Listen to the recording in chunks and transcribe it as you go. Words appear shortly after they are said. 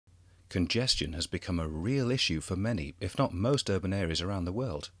Congestion has become a real issue for many, if not most, urban areas around the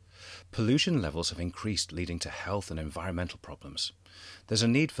world. Pollution levels have increased, leading to health and environmental problems. There's a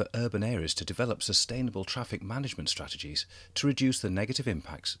need for urban areas to develop sustainable traffic management strategies to reduce the negative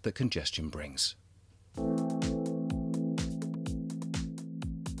impacts that congestion brings.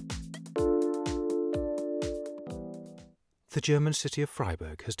 The German city of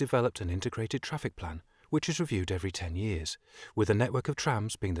Freiburg has developed an integrated traffic plan which is reviewed every 10 years, with a network of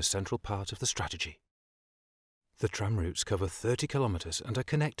trams being the central part of the strategy. The tram routes cover 30 kilometres and are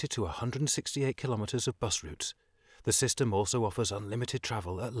connected to 168 kilometres of bus routes. The system also offers unlimited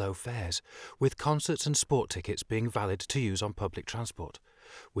travel at low fares, with concerts and sport tickets being valid to use on public transport.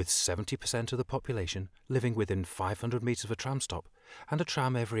 With 70% of the population living within 500 metres of a tram stop and a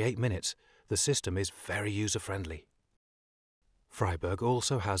tram every 8 minutes, the system is very user-friendly. Freiburg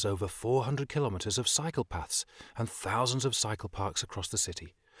also has over 400 kilometres of cycle paths and thousands of cycle parks across the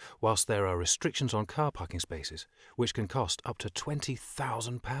city, whilst there are restrictions on car parking spaces, which can cost up to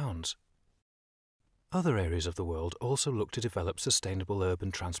 £20,000. Other areas of the world also look to develop sustainable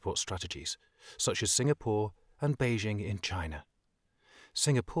urban transport strategies, such as Singapore and Beijing in China.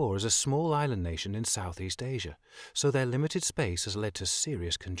 Singapore is a small island nation in Southeast Asia, so their limited space has led to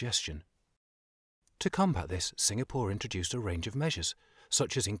serious congestion. To combat this, Singapore introduced a range of measures,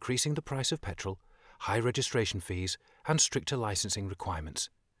 such as increasing the price of petrol, high registration fees, and stricter licensing requirements,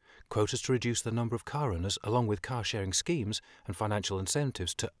 quotas to reduce the number of car owners, along with car-sharing schemes and financial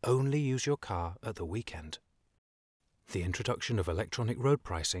incentives to only use your car at the weekend. The introduction of electronic road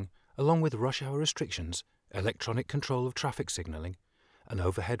pricing, along with rush hour restrictions, electronic control of traffic signalling, an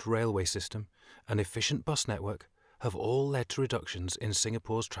overhead railway system, an efficient bus network, have all led to reductions in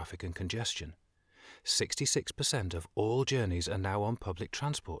Singapore's traffic and congestion. 66% of all journeys are now on public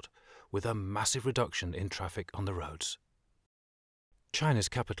transport, with a massive reduction in traffic on the roads. China's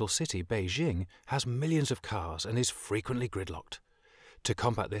capital city, Beijing, has millions of cars and is frequently gridlocked. To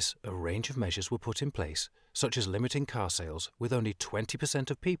combat this, a range of measures were put in place, such as limiting car sales, with only 20%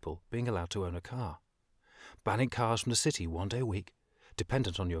 of people being allowed to own a car, banning cars from the city 1 day a week,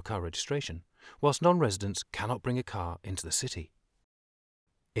 dependent on your car registration, whilst non-residents cannot bring a car into the city.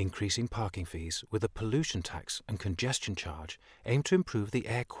 Increasing parking fees with a pollution tax and congestion charge aim to improve the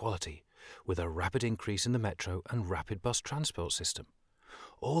air quality, with a rapid increase in the metro and rapid bus transport system.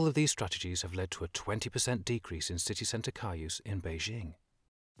 All of these strategies have led to a 20% decrease in city centre car use in Beijing.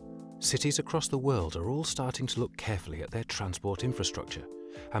 Cities across the world are all starting to look carefully at their transport infrastructure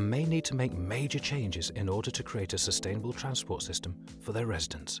and may need to make major changes in order to create a sustainable transport system for their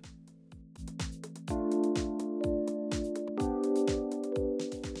residents.